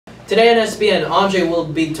Today on SPN, Andre will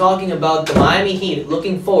be talking about the Miami Heat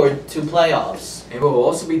looking forward to playoffs. And we'll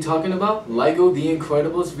also be talking about LEGO The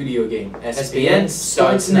Incredibles video game. SPN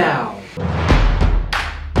starts now.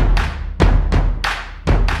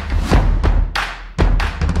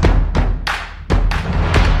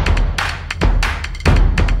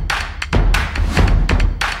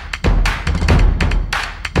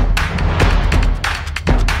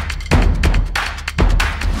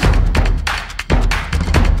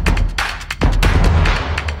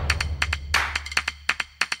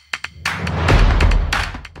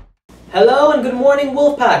 Hello and good morning,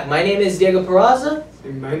 Wolfpack. My name is Diego Peraza.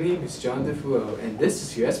 And my name is John DeFuo, and this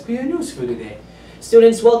is your SPN News for today.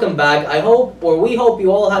 Students, welcome back. We hope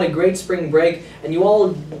you all had a great spring break and you all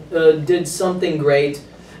did something great.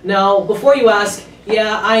 Now, before you ask,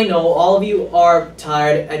 yeah, I know all of you are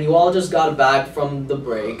tired and you all just got back from the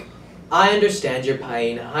break. I understand your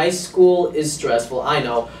pain. High school is stressful, I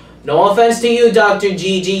know. No offense to you, Dr.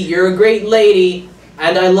 Gigi. You're a great lady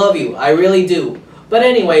and I love you. I really do. But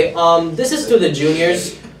anyway, this is to the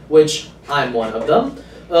juniors, which I'm one of them.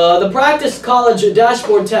 The practice college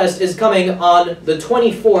dashboard test is coming on the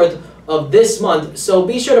 24th of this month, so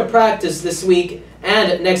be sure to practice this week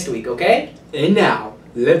and next week, okay? And now,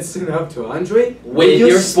 let's turn up to Andre with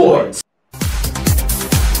your sports.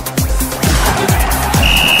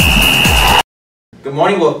 Good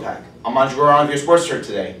morning, Wolfpack. I'm Andre on with your sports shirt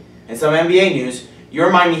today. In some NBA news, your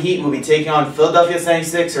Miami Heat will be taking on Philadelphia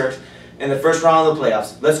 76ers in the first round of the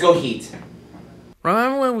playoffs. Let's go Heat.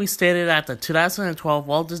 Remember when we stated that the 2012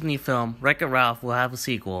 Walt Disney film Wreck-It Ralph will have a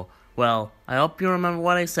sequel? Well, I hope you remember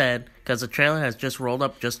what I said, because the trailer has just rolled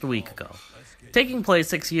up just a week ago. Taking place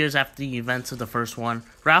 6 years after the events of the first one,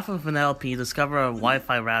 Ralph and Penelope discover a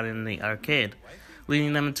Wi-Fi router in the arcade,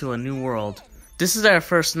 leading them into a new world. This is their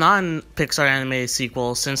first non-Pixar animated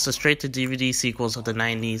sequel since the straight-to-DVD sequels of the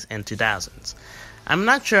 90s and 2000s. I'm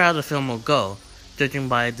not sure how the film will go, judging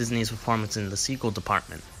by Disney's performance in the sequel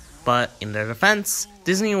department. But in their defense,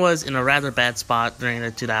 Disney was in a rather bad spot during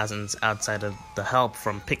the 2000s outside of the help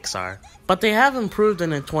from Pixar. But they have improved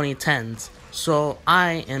in the 2010s, so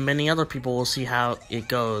I and many other people will see how it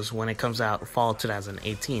goes when it comes out fall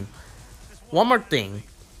 2018. One more thing.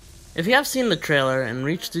 If you have seen the trailer and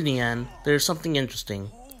reached to the end, there's something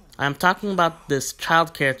interesting. I'm talking about this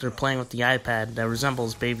child character playing with the iPad that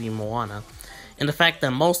resembles baby Moana, and the fact that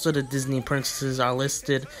most of the Disney princesses are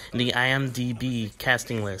listed in the IMDb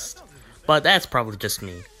casting list. But that's probably just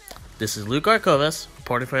me. This is Luke Arkovas,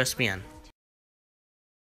 reporting for SPN.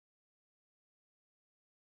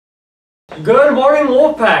 Good morning,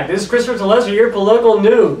 Wolfpack. This is Christopher Telesser, your political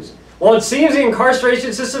news. Well, it seems the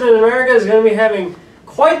incarceration system in America is going to be having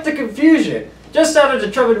quite the confusion, just after the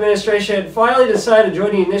Trump administration had finally decided to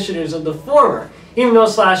join the initiatives of the former, even though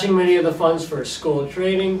slashing many of the funds for school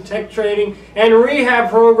training, tech training, and rehab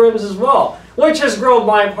programs as well, which has grown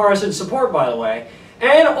bipartisan support, by the way.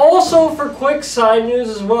 And also, for quick side news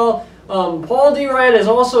as well, Paul D. Ryan has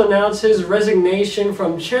also announced his resignation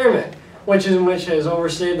from chairman, which has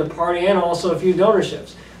overstayed the party and also a few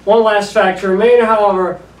donorships. One last fact to remain,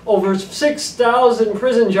 however, over 6,000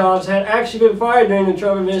 prison jobs had actually been fired during the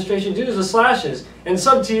Trump administration due to the slashes, and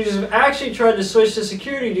some teachers have actually tried to switch to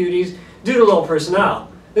security duties due to low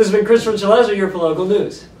personnel. This has been Christopher Telesser, your local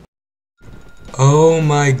news. Oh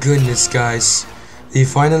my goodness, guys. They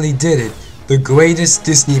finally did it. The greatest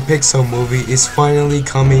Disney Pixar movie is finally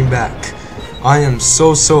coming back. I am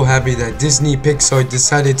so happy that Disney Pixar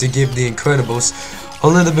decided to give The Incredibles a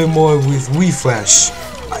little bit more with refresh.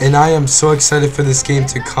 And I am so excited for this game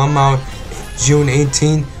to come out June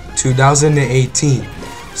 18, 2018.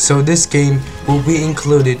 So this game will be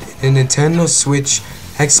included in the Nintendo Switch,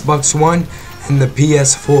 Xbox One, and the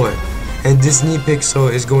PS4. And Disney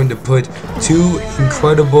Pixar is going to put 2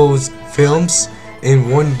 Incredibles films in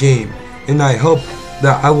one game. And I hope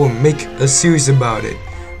that I will make a series about it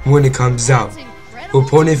when it comes out.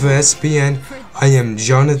 Reporting for SPN, I am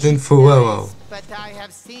Jonathan Ferrero. But I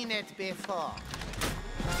have seen it before.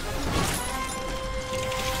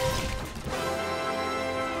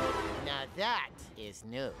 Now that is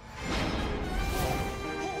new.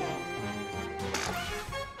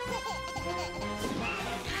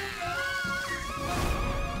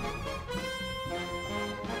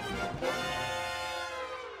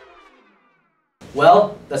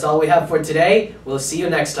 Well, that's all we have for today. We'll see you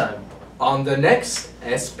next time On the next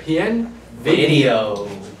SPN video.